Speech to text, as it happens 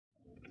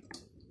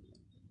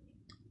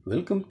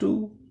Welcome to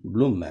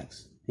Bloom maths.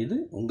 இது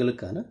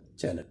உங்களுக்கான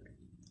channel.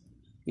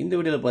 இந்த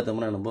வீடியோவில்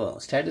பார்த்தோம்னா நம்ம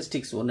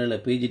ஸ்டாட்டிஸ்டிக்ஸ் 1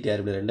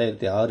 Pgtrb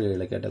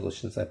 2006-7 கேட்ட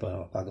கொஸ்டின்ஸ் இப்போ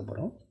பார்க்க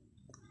போகிறோம்.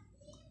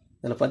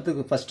 இதில்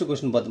ஃபஸ்ட்டு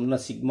கொஸ்டின்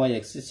பார்த்தோம்னா sigma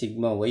X,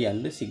 sigma Y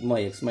and sigma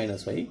X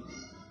minus Y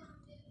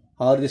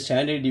R the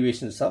standard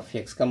deviations of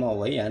X comma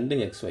Y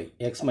and X Y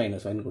X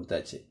minus ஒய்னு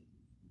கொடுத்தாச்சு.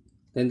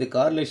 தென் தி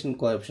correlation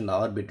coefficient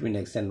R between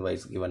X and Y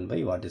is given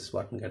by what is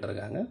வாட்னு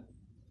கேட்டிருக்காங்க.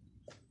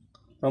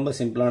 ரொம்ப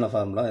சிம்பிளான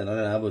formula, அதனால்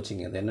ஞாபகம்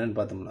வச்சுங்க. அது என்னென்னு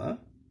பார்த்தோம்னா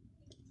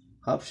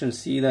ஆப்ஷன்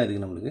சி தான்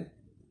இதுக்கு நம்மளுக்கு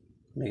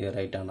மிக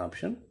ரைட்டான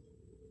option.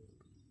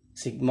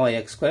 Sigma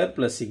X square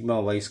plus sigma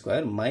Y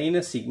square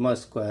minus sigma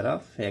square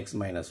of X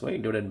minus Y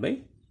divided by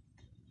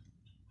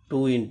 2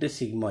 into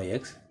sigma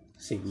X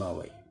sigma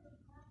Y.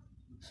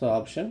 So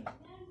option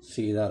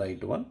C தான்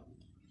ரைட் ஒன்.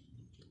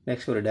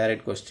 நெக்ஸ்ட் ஒரு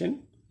direct question.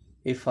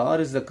 If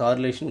R is the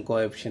correlation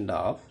coefficient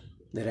of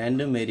the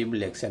random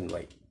variable X and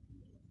Y.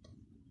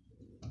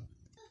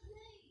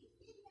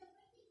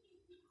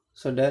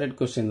 So direct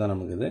question தான்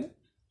நமக்கு இது.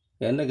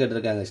 என்ன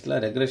கேட்டிருக்காங்க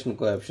ஆக்சுவலாக regression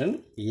coefficient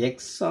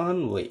X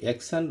on Y,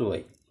 X and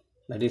Y,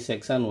 that is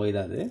X on Y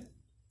தான் அது.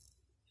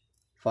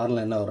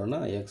 Formula என்ன வரும்னா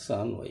எக்ஸ்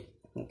ஆன் ஒய்.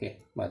 ஓகே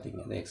பார்த்திங்க,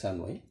 அது X on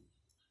Y.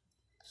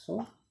 So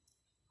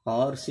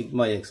R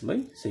sigma X pi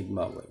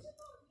sigma Y.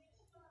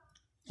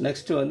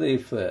 Next வந்து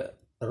if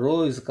row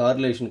is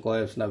correlation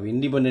coefficient of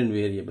independent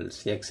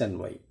variables X and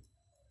Y.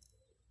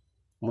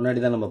 முன்னாடி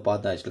தான் நம்ம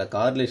பார்த்தோம் ஆக்சுவலாக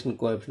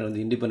கார்லேஷன் கோஎஃபிஷியன்ட்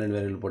வந்து இண்டிபெண்டன்ட்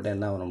வேரியபிள் போட்டால்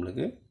என்ன ஆகும்,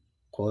 நம்மளுக்கு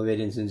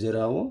கோவேரியன்ஸும் 0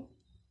 ஆகும்,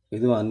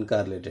 இதுவும்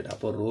அன்கார்லேட்டட்.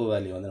 அப்போ ரோ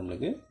வேல்யூ வந்து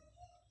நம்மளுக்கு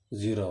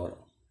 0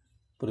 வரும்.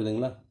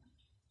 புரியுதுங்களா?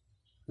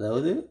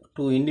 அதாவது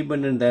டூ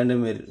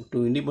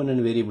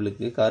இண்டிபெண்டன்ட்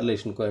வேரியபிளுக்கு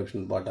கார்லேஷன்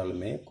கோஎஃபிஷியன்ட்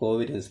போட்டாலுமே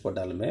கோவேரியன்ஸ்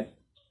போட்டாலுமே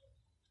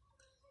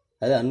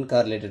அது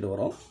அன்கார்லேட்டட்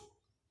வரும்.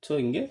 ஸோ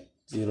இங்கே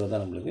 0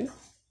 தான் நம்மளுக்கு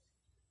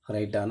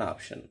ரைட்டான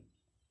ஆப்ஷன்.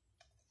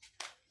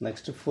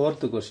 நெக்ஸ்ட்டு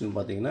ஃபோர்த்து கொஸ்டின்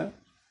பார்த்தீங்கன்னா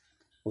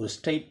ஒரு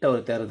ஸ்ட்ரைட்டாக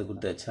ஒரு தேரத்தை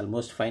கொடுத்தாச்சு.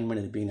 ஆல்மோஸ்ட் ஃபைன்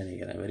பண்ணியிருப்பீங்கன்னு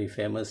நினைக்கிறேன். Very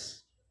famous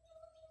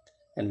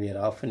and we are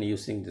often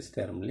using this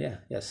theorem இல்லையா?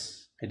 S,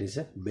 it is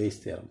a base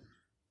theorem.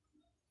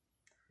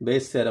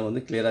 Base theorem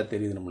வந்து கிளியராக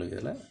தெரியுது நம்மளுக்கு.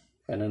 இதில்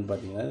என்னென்னு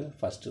பார்த்தீங்கன்னா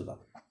ஃபஸ்ட்டு தான்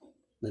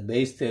இந்த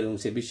பேஸ் தேரம்,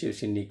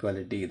 செபிஷியஸ்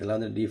இன்இக்வாலிட்டி, இதெல்லாம்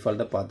வந்து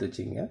டிஃபால்ட்டாக பார்த்து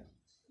வச்சுங்க.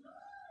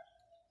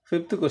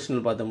 ஃபிஃப்த்து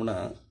கொஸ்டினில் பார்த்தோம்னா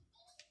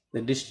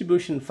the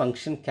distribution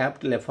function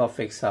capital F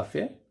of x of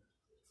a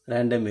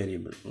random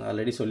variable. நான்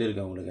ஆல்ரெடி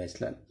சொல்லியிருக்கேன் உங்களுக்கு.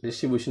 ஆக்சுவலாக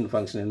டிஸ்ட்ரிபியூஷன்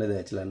ஃபங்க்ஷன் என்னது,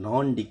 ஆக்சுவலாக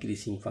நான்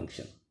டிக்ரீசிங்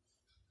ஃபங்க்ஷன்.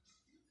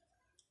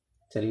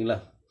 சரிங்களா?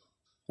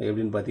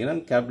 எப்படின்னு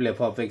பார்த்தீங்கன்னா capital F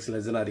of X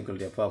less than or equal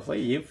to F of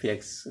why if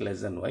X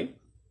less than Y.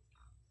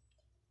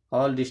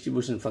 All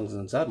distribution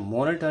functions R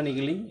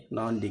மோனோட்டானிக்கலி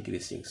நான்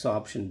decreasing. So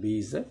option B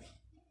is the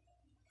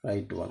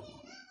right one.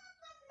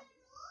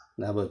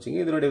 ஞாபகம் வச்சுங்க.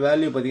 இதனுடைய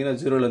value பார்த்தீங்கன்னா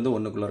 0லேருந்து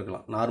 1க்குள்ளே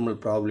இருக்கலாம். Normal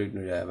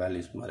ப்ராபபிலிட்டியுடைய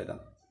values மாதிரி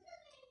தான்.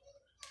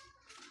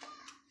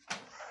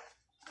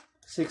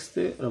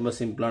 Sixth ரொம்ப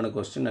சிம்பிளான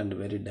question and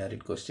very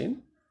direct question.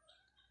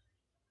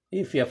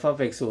 If F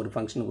of X ஒரு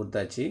ஃபங்க்ஷன்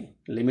கொடுத்தாச்சு,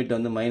 லிமிட்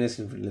வந்து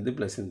 -∞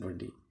 ப்ளஸ்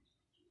 ∞.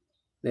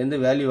 இந்த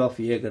வேல்யூ ஆஃப்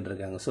ஏ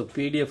கேட்டிருக்காங்க. ஸோ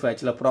பிடிஎஃப்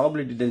ஆக்சுவலாக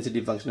ப்ராபபிலிட்டி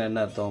டென்சிட்டி ஃபங்க்ஷன்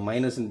என்ன அர்த்தம்,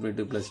 -∞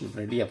 plus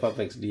 ∞ F of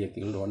X DX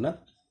ஒன்று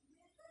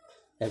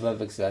எஃப்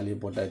ஆஃப் எக்ஸ் வேல்யூ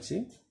போட்டாச்சு.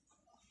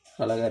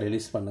 அழகாக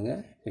ரிலீஸ் பண்ணுங்கள்.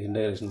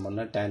 இன்டகிரேஷன்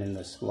பண்ணால் tan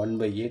inverse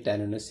 1/a tan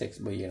inverse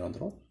x/a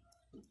வந்துடும்.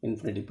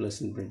 ∞ ப்ளஸ்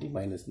 ∞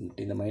 மைனஸ் ∞.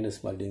 இந்த மைனஸ்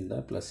மறுபடியும்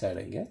இருந்தால் ப்ளஸ்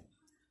ஆகிடுங்க.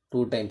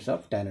 2 டைம்ஸ்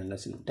ஆஃப் tan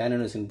இன்வெர்ஸ்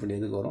 ∞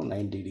 எதுக்கு வரும்,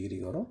 90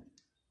 டிகிரிக்கு வரும்.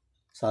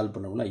 சால்வ்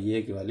பண்ணோம்னா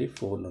ஏக்கு வேல்யூ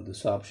 4 வருது.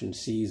 So option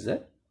C is a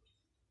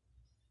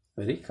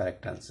very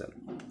correct answer.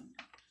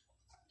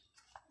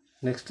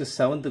 Next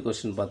seventh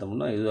question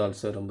பார்த்தோம்னா இது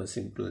ஆல்சோ ரொம்ப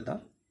சிம்பிள்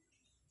தான்.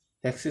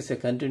 X is a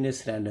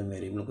continuous random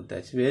வேரியபிள்னு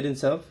கொடுத்தாச்சு.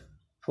 Variance of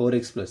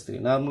 4x + 3.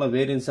 நார்மலாக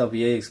வேரியன்ஸ் ஆஃப்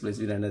ax +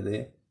 b என்னது,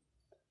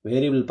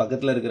 வேரியபிள்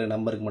பக்கத்தில் இருக்கிற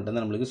நம்பருக்கு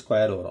மட்டும்தான் நம்மளுக்கு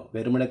ஸ்கொயர் வரும்.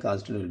 வெறுமனே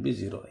கான்ஸ்டன்ட் வில் பி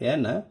 0.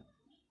 ஏன்னா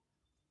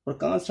ஒரு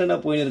கான்ஸ்டண்ட்டாக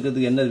போய்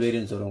இருக்கிறதுக்கு என்ன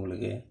வேரியன்ஸ் வரும்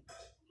உங்களுக்கு,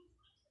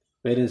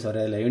 வேரியன்ஸ்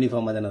வர இல்லை,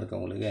 யூனிஃபார்மாக தானே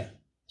இருக்கும் உங்களுக்கு.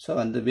 ஸோ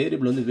அந்த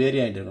வேரியபிள் வந்து வேரி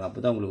ஆகிட்டு இருக்கணும்,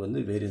 அப்போ தான் உங்களுக்கு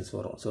வந்து வேரியன்ஸ்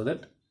வரும். ஸோ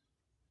தட்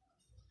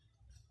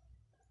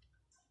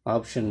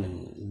ஆப்ஷன்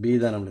பி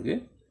தான் நம்மளுக்கு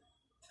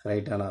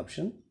ரைட்டான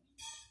ஆப்ஷன்.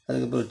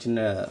 அதுக்கப்புறம் ஒரு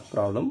சின்ன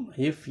problem.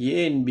 If A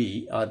and B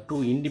R two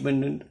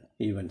independent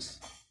events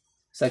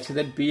such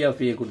that P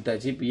of ஏ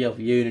கொடுத்தாச்சு, P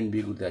of A union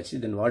B கொடுத்தாச்சு,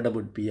 then what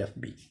about P of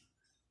B.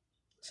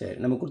 சரி,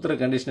 நம்ம கொடுத்துற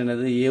கண்டிஷன்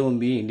என்னது,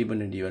 ஏவும் பி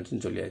இண்டிபெண்ட்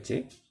ஈவெண்ட்ஸ்னு சொல்லியாச்சு.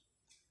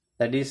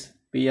 That is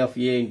P of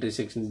A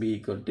intersection B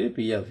equal to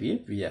P of A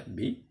P of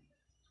B.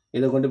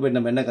 இதை கொண்டு போய்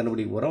நம்ம என்ன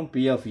கண்டுபிடிக்க போகிறோம்,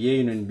 P of A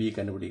union B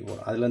கண்டுபிடிக்க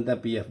போகிறோம். அதுலேருந்து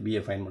தான் பி ஆஃப்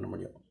பியை ஃபைன் பண்ண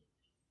முடியும்.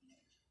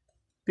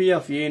 P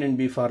of A union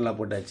B formula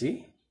போட்டாச்சு.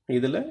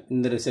 இதில்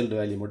இந்த ரிசல்ட்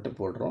வேல்யூ மட்டும்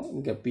போடுறோம்.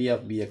 இங்கே பி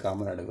ஆஃப் பியை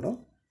காமன் எடுக்கிறோம்.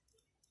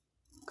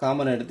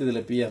 காமன் எடுத்து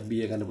இதில் பி ஆஃப்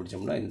பியை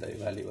கண்டுபிடிச்சோம்னா இந்த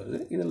வேல்யூ வருது.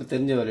 இதில்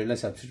தெரிஞ்ச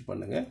வேல்யூலாம் சப்ஸ்டியூட்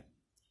பண்ணுங்கள்.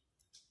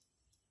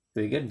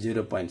 we get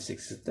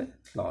 0.6 is the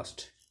last.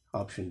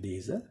 Option D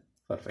is the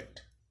perfect.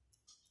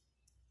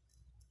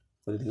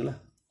 புரியுதுங்களா?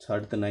 ஸோ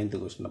அடுத்த 9th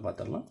கொஸ்டினை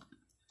பார்த்துடலாம்.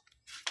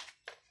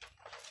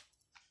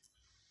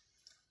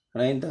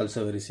 9th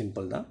ஆல்சோ வெரி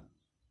சிம்பிள் தான்.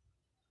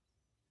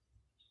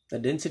 இந்த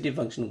டென்சிட்டி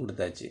ஃபங்க்ஷன்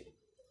கொடுத்தாச்சு.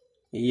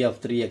 e of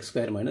 3x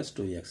square minus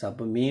 2x.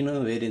 அப்போ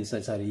மீனும் variance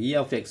sorry e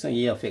of xம்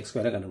e of x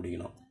ஸ்கொயரை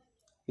கண்டுபிடிக்கணும்.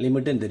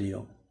 லிமிட்டும்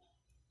தெரியும்.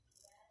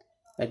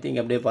 ஐ திங்க்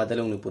அப்படியே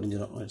பார்த்தாலே உங்களுக்கு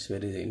புரிஞ்சிடும். It's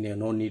very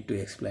no need to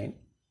explain.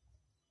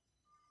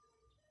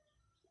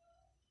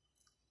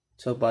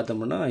 So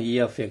பார்த்தோம்னா e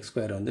of x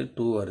ஸ்கொயர் வந்து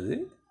 2 வருது.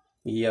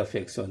 e of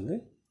x வந்து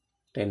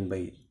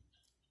 10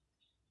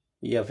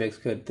 e of x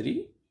square 3,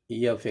 e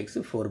of x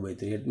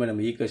 4/3. எட்டுமே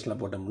நம்ம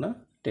ஈக்குவேஷனில் போட்டோம்னா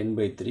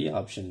 10/3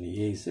 option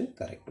A is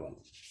correct one.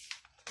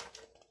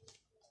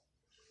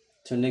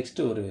 So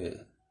next ஒரு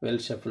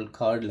வெல் ஷஃபிள்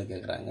கார்டில்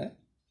கேட்குறாங்க.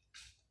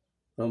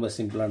 ரொம்ப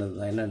சிம்பிளானது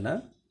தான். என்னென்னா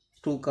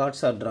 2 cards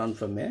are drawn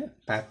from a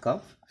pack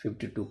of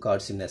 52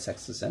 cards in a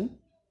succession.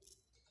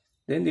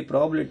 Then the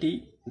probability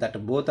that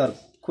both are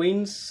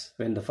queens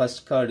when the first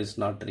card is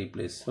not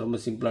replaced. ரொம்ப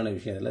சிம்பிளான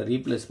விஷயம். இதில்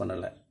ரீப்ளேஸ்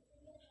பண்ணலை.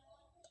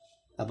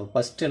 அப்போ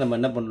ஃபஸ்ட்டு நம்ம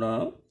என்ன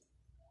பண்ணுறோம்,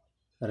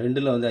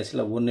 ரெண்டில் வந்து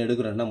ஆக்சுவலாக ஒன்று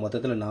எடுக்கிறோன்னா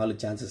மொத்தத்தில் 4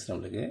 சான்சஸ்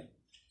நம்மளுக்கு.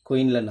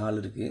 குயினில் 4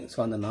 இருக்குது. ஸோ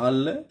அந்த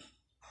 4ல்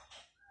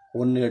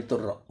 1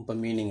 எடுத்துடுறோம். இப்போ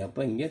மீனிங்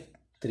அப்போ இங்கே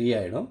 3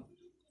 ஆகிடும்.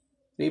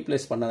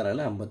 ரீப்ளேஸ் பண்ணதுனால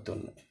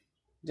 51.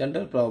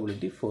 General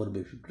probability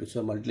 4/50. ஸோ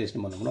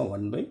மல்டிப்ளிகேஷன் பண்ணோம்னா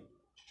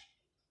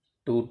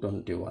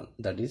 1/221.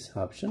 That is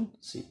option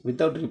C.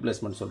 Without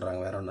replacement சொல்கிறாங்க,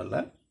 வேறு ஒன்றும்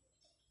இல்லை.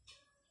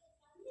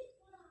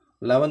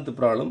 11th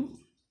problem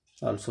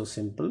also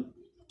simple.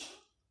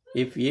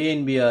 If A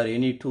and B or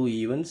any 2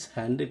 evens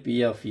and P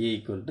of A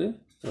equal to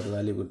ஒரு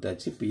வேல்யூ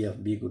கொடுத்தாச்சு, பி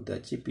ஆஃப் பி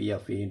கொடுத்தாச்சு, P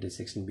of A into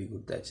section B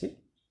கொடுத்தாச்சு,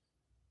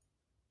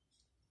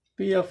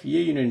 P of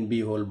A union B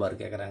whole bar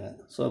கேட்குறாங்க.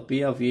 So P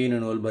of A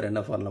union whole bar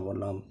என்ன formula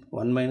போடலாம்,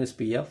 1 minus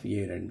P of A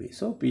union B.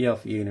 So P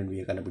of A union B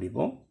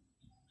கண்டுபிடிப்போம்.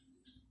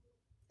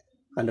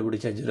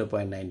 கண்டுபிடிச்சா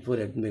 0.94.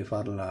 எடுத்து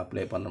formula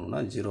apply பண்ணோம்னா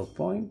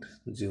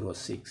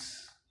 0.06.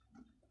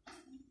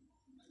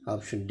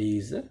 Option D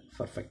is a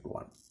perfect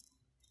one.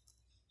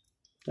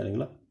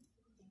 சரிங்களா?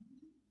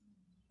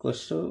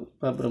 Question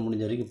paper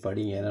முடிஞ்ச வரைக்கும்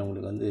படிங்க. ஏன்னா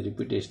உங்களுக்கு வந்து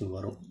ரிப்பீட்டேஷன்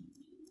வரும்.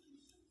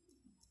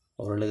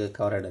 ஓரளவுக்கு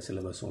கவர் ஆகிட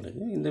சிலபஸ்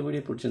உங்களுக்கு. இந்த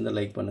வீடியோ பிடிச்சிருந்தால்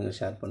லைக் பண்ணுங்கள்,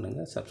 ஷேர்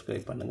பண்ணுங்கள்,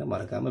 சப்ஸ்கிரைப் பண்ணுங்கள்.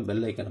 மறக்காமல்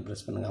பெல் ஐக்கனை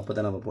ப்ரெஸ் பண்ணுங்கள். அப்போ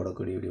தான் நம்ம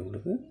போடக்கூடிய வீடியோ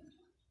உங்களுக்கு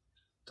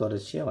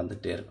தொடர்ச்சியாக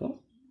வந்துகிட்டே இருக்கும்.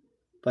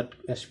 பட்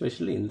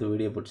எஸ்பெஷலி இந்த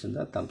வீடியோ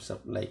பிடிச்சிருந்தால் தம்ஸ்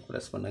அப், லைக்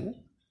ப்ரெஸ் பண்ணுங்கள்.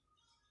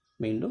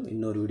 மீண்டும்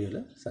இன்னொரு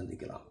வீடியோவில்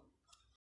சந்திக்கலாம்.